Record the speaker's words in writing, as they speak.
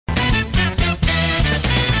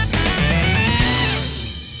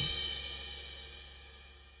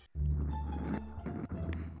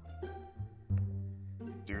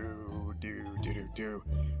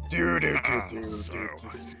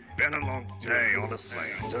It's been a long day, honestly.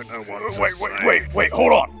 I don't know what to Wait,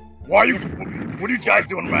 hold on. What are you guys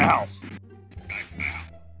doing in my house?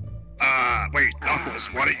 Wait, Knuckles,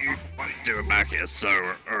 what are you doing back here so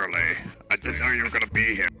early? I didn't know you were gonna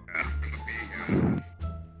be here.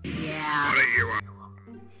 Yeah. What are you,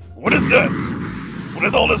 What is this? What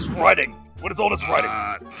is all this writing? What is all this writing?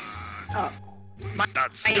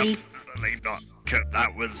 That's definitely not good.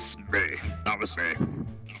 That was me.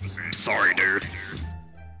 Sorry, dude.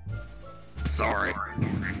 Sorry.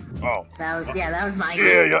 Oh. That was my.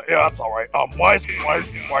 Yeah, that's alright. Why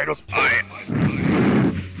does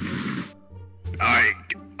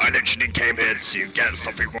I literally came here to get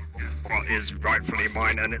something what is rightfully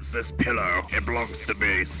mine, and it's this pillow. It belongs to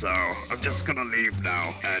me, so I'm just gonna leave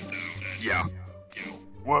now, and yeah.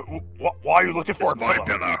 Why are you looking for it's my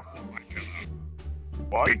pillow?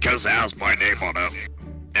 What? Because it has my name on it.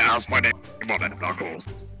 It has my name on it, Knuckles.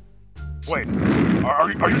 Wait,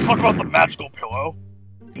 are you talking about the magical pillow?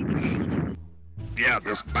 Yeah,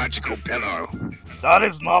 this magical pillow. That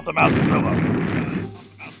is not the magical pillow.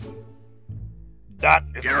 That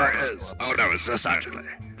is. Here it is. Oh no, it's this actually.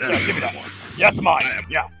 Yeah, give me that one. Yeah, it's mine.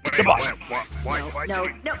 Yeah, goodbye. Why? No.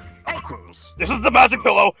 Knuckles. This is the magic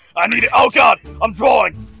pillow. I need it. Oh god, I'm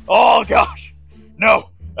drawing. Oh gosh.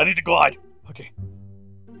 No, I need to glide.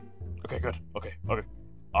 Okay, good. Okay.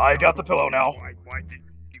 I got the pillow now. Why did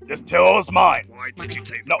you... This pillow is mine. Why did you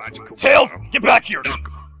take the No, magical Tails, pillow? get back here.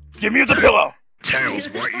 Give me the pillow.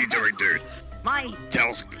 Tails, what are you doing, dude? My.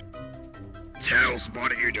 Tails,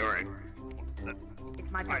 what are you doing?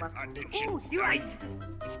 It's my pillow. You're right.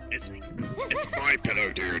 It's my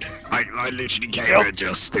pillow, dude. I literally came Tails, here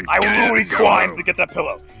just to I literally climbed to get that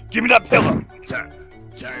pillow. Give me that pillow.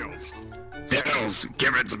 Tails,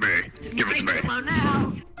 give it to me. Give it to me. Pillow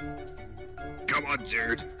now. Come on,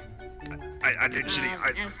 dude. I literally,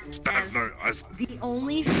 The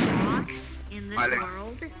only fox in this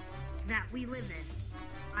world that we live in,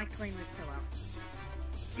 I claim this pillow.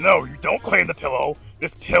 No, you don't claim the pillow.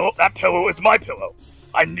 That pillow is my pillow.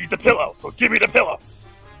 I need the pillow, so give me the pillow.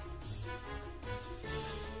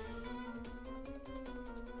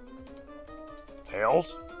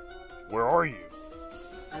 Tails, where are you?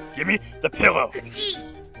 Give me the pillow.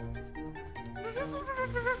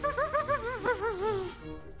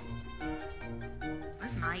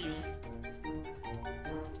 Where's Mighty?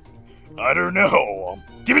 I don't know.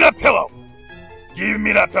 Give me that pillow. Give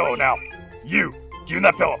me that pillow now. You, give me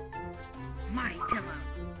that pillow. My pillow.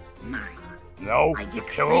 Mine. No, the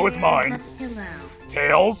pillow is mine. The pillow.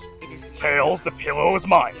 Tails, the pillow is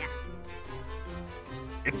mine. Yeah.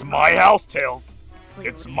 It's my house, Tails. Clearly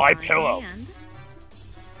It's my pillow. hand.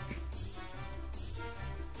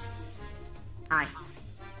 Hi.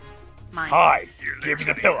 Mine. Hi, give me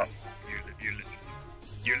the pillow.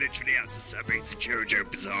 You literally had to send me to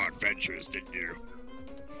JoJo Bizarre Adventures, didn't you?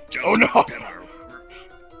 Just Oh no! for the pillow.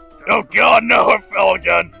 Oh god, no, I fell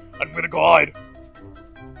again. I'm gonna glide.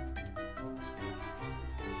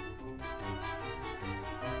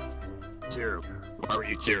 Two. Where are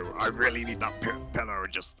you two? I really need that pillow.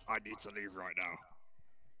 I need to leave right now.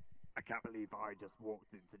 I can't believe I just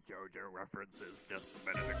walked into JoJo references just a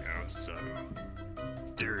minute ago, so...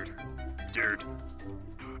 Dude.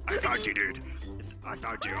 I found you, dude. I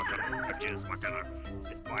found you. I'm gonna use my pillow.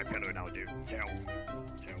 It's my pillow now, dude. Tails,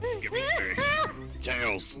 give it to me.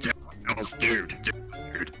 Tails, dude.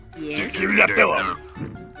 Yes. Give me that pillow.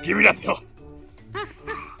 Give me that pillow.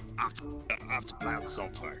 I have to plan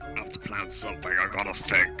something. I gotta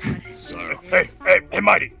think. So... Hey,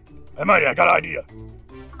 Mighty. Hey, Mighty, I got an idea.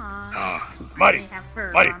 Mighty. They have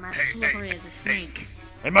fur Mighty. on that slippery as a snake.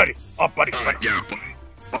 Hey, Mighty. Oh, buddy. Yeah,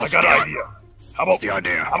 I got an idea. How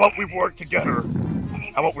about we work together?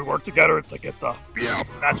 How about we work together to get the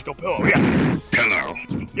magical pillow? Yeah. Pillow.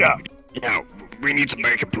 Yeah. Yeah, we need to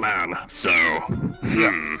make a plan, so...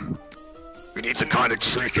 We need to kind of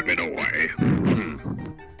trick him in a way.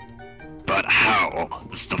 But how?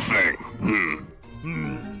 That's the thing.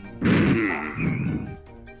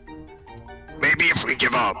 Maybe if we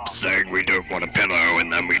give up saying we don't want a pillow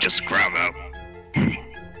and then we just grab it.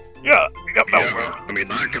 Yeah, I mean,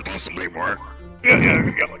 that could possibly work.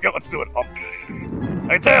 Yeah, let's do it.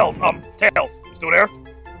 Hey, Tails, you still there?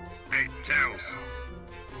 Hey,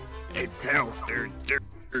 Tails, dude,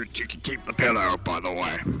 you can keep the pillow, by the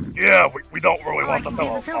way. Yeah, we don't really want the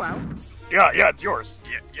pillow. Yeah, it's yours.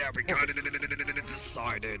 Yeah, we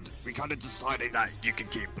kind of decided that you can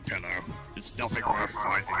keep the pillow. It's nothing worth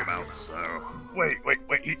fighting about, so... Wait,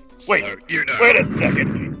 So, you know. wait a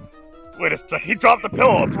second. He dropped the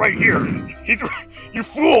pillow, it's right here. You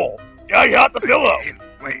fool! Yeah, you got the pillow!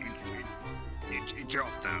 Wait,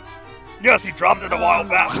 dropped it. Yes, he dropped it a while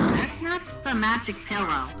back. That's not the magic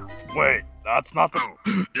pillow. Wait, that's not the...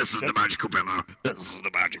 Oh, this is the magical pillow. This is the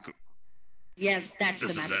magical... Yeah, that's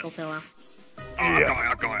This the is magical it. pillow. Oh,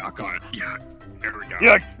 I got it. Yeah, here we go.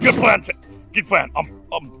 Yeah, good plan. Good plan.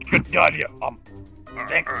 Good idea.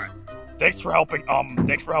 Thanks. Alright. Thanks for helping.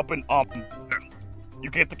 You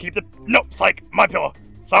get to keep the... No, psych, my pillow.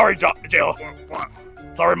 Sorry, Jailer. What?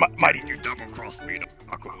 Sorry, Mighty. You double-crossed me,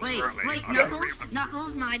 Knuckles. Wait, Really?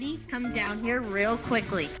 Knuckles, Mighty, come down here real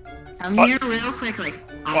quickly. Come What? here real quickly.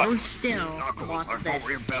 What? Hold still. Knuckles, Watch I thought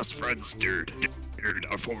we this. were best friends, dude. Dude,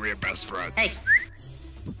 I thought we were best friends. Hey,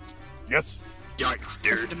 Yes. Yikes,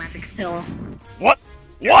 this is the dude. magic pillow. What?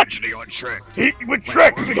 You're What? actually on trick. We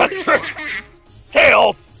tricked. We got tricked.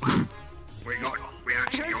 Tails. We I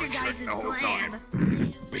actually heard got your tricked guys' the whole plan.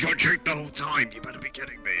 time. We got tricked the whole time. You better be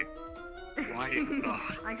kidding me. Why?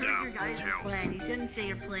 I heard your guys' plan. You shouldn't say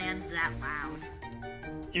your plans that loud.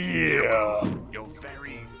 Yeah. You're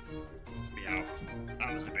very... Yeah,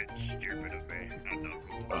 that was a bit stupid of me. And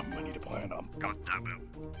I need a plan. God damn it.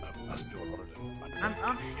 Let's do it. I'm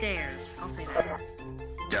upstairs. I'll say that.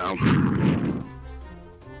 Damn.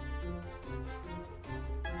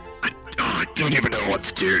 I don't even know what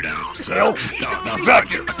to do now, so... No. I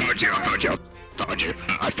found you.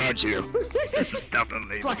 I found you. This is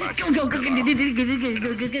definitely the magic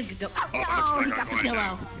Go. Oh, Oh, looks you like got the I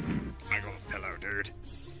pillow. I got a pillow, dude.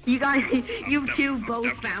 You guys, you two I'm both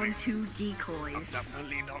definitely- found two I'm decoys.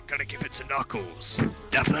 definitely not gonna give it to Knuckles.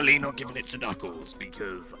 Definitely not giving it to Knuckles,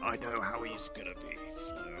 because I know how he's gonna be,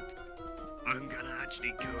 so... I'm gonna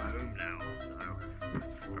actually go home now, so...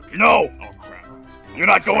 Okay. No. Oh, crap. You're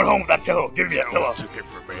not going home with that pillow. Give me that pillow. Tails took it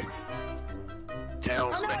from me.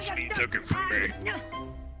 Tails literally took it from me. No.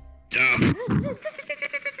 Damn.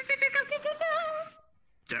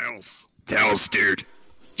 Tails, dude.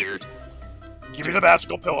 Give me the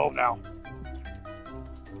magical pillow now.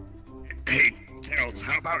 Hey, Tails,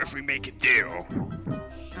 how about if we make a deal?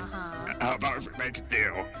 Uh-huh. How about if we make a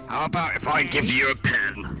deal? How about if I give you a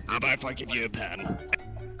pen? How about if I give you a pen?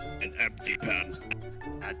 An empty pen.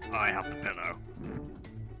 And I have the pillow.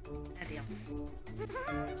 Bad deal.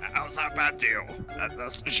 How's that a bad deal?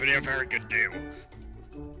 That's actually a very good deal.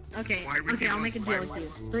 Okay, Why would okay, you- I'll make a deal with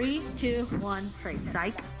you. 3, 2, 1, trade.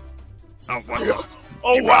 Psych. Oh, what the?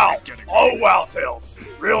 Oh You wow. better be kidding me. Oh wow, Tails.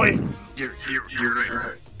 Really? You're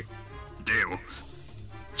deal.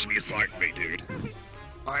 Actually like me, dude.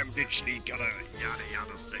 I'm literally gonna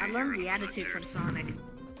yada say. I learned the attitude from Sonic.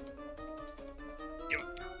 You're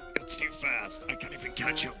too fast. I can't even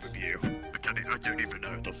catch up with you. I don't even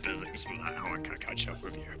know the physics for that. How I can catch up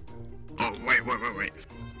with you. Oh wait.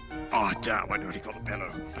 Oh damn! I nearly got the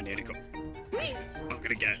pillow. I'm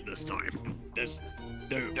gonna get it this time. There's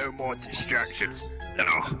no more distractions.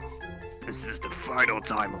 No. This is the final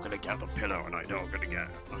time I'm gonna get the pillow, and I know I'm gonna get it.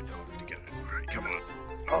 Alright, come on.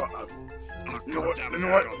 Oh, You know God what? damn You it, know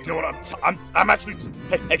God what? damn it. I'm actually.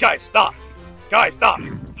 Hey guys, stop! Guys, stop!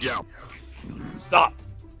 Yeah. Stop!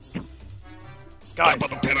 Guys, But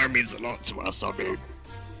the pillow means a lot to us, I mean.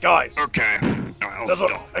 guys. Okay. I'll Does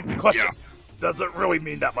stop. a question? Yeah. Does it really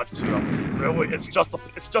mean that much to us? Really? It's just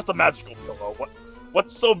a magical pillow.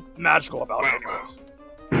 What's so magical about it, anyways?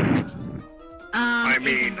 I It's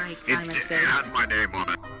mean, a nighttime it experience. had my name on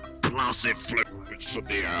it. Plus it floats in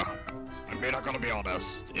the air. I mean, I gotta be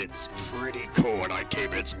honest, it's pretty cool, and I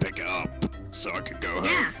came in to pick it up, so I could go home.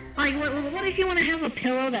 Yeah, like what if you want to have a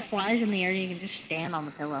pillow that flies in the air and you can just stand on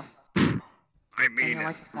the pillow? I mean, I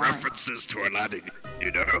like the flying. references to Aladdin,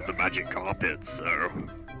 you know, the magic carpet, so...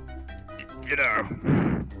 You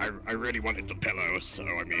know, I really wanted the pillow, so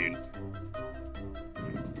I mean...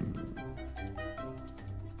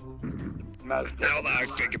 Now that I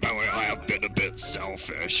think about it, I have been a bit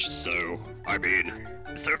selfish, so... I mean,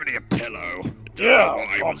 it's only a pillow. Don't know Yeah,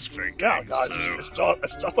 what I was thinking, yeah, guys, so...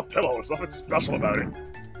 it's just a pillow. There's nothing special about it.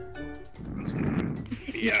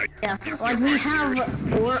 Yeah, Yeah, you're like we right, have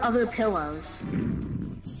dude. 4 other pillows.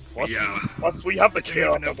 Plus we have the I don't even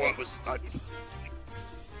chaos. know what was... I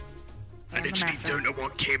And the literally method. don't know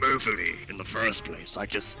what came over me in the first place. I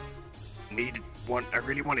just needed one. I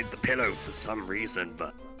really wanted the pillow for some reason,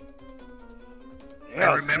 but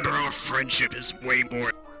I remember our friendship is way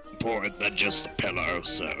more important than just a pillow.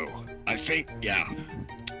 So I think, yeah,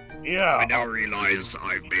 Yeah. I now realize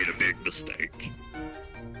I've made a big mistake.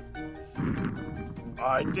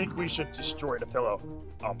 I think we should destroy the pillow.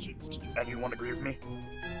 Anyone agree with me?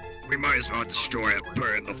 We might as well destroy it.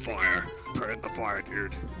 Put it in the fire. Put it in the fire,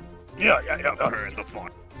 dude. Yeah. Put it in the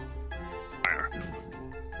fire.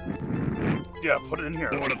 Yeah, put it in here.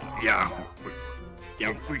 Yeah.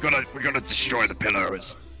 We gotta destroy the pillow.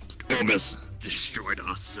 It's almost destroyed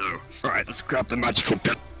us, so... Alright, let's grab the magical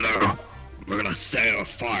pillow. We're gonna set it on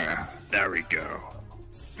fire. There we go.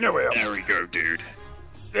 There we are. There we go, dude.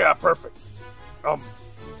 Yeah, perfect. There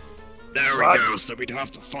we Rod. go, so we don't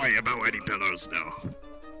have to fight about any pillows now.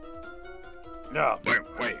 Yeah. Wait.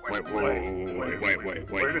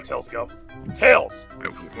 Where did Tails go? Tails!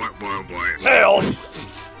 Wait.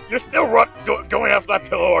 Tails! You're still going after that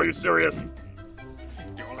pillow, are you serious?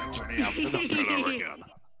 You're literally after the pillow again.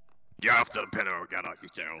 You're after the pillow again, aren't you,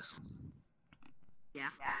 Tails? Yeah.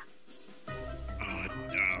 Oh,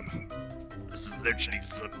 damn. This is literally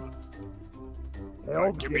some...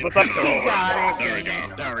 Tails, Give give me us the that pillow. pillow. Got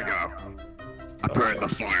it. There we go. I put it in the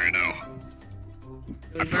fire now.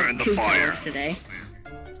 We I put it in burnt the 2 fire. tails today.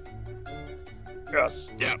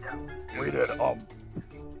 Yes, Yep. we did,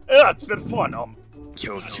 yeah, it's been fun,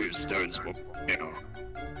 Killed 2 stones with, you know.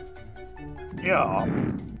 yeah,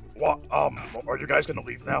 what, are you guys gonna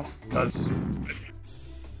leave now? Because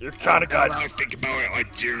you're kinda Now guys... that I think about it, I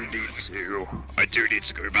do need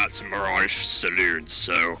to go back to Mirage Saloon,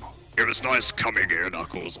 so... It was nice coming here,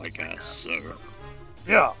 Knuckles, I guess, so...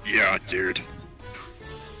 Yeah, Yeah, dude.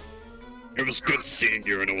 It was good seeing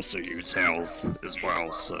you and also you, Tails, as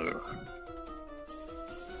well, so...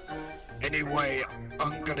 Anyway,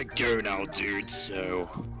 I'm gonna go now, dude, so...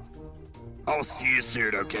 I'll see you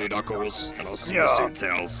soon, okay, Knuckles? And I'll see you soon,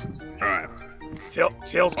 Tails. Alright.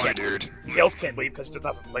 Tails Bye, can't, dude. Tails can't leave because he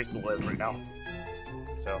doesn't have a place to live right now.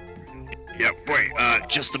 So, Yep, wait,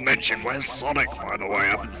 just to mention, where's Sonic, by the way? I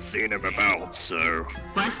haven't seen him about, so...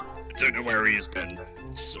 What? I don't know where he's been,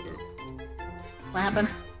 so... What happened?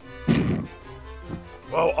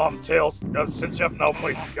 well, Tails, since you have no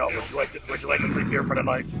place to go, would you like to sleep here for the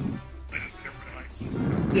night?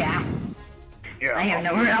 Yeah. Yeah. I have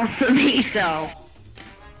nowhere else to be, so...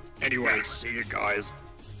 Anyway, see you guys.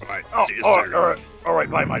 Alright, Oh, see you soon. alright,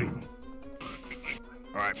 bye, Mighty.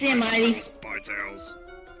 Alright, See you, bye, Mighty. Tails. Bye, Tails.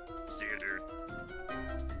 See you, dude.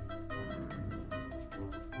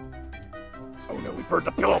 Oh no, we burned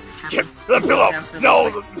the pillow! Get the pillow! No,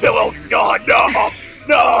 the pillow's gone! No!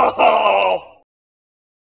 No!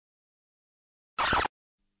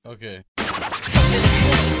 Okay.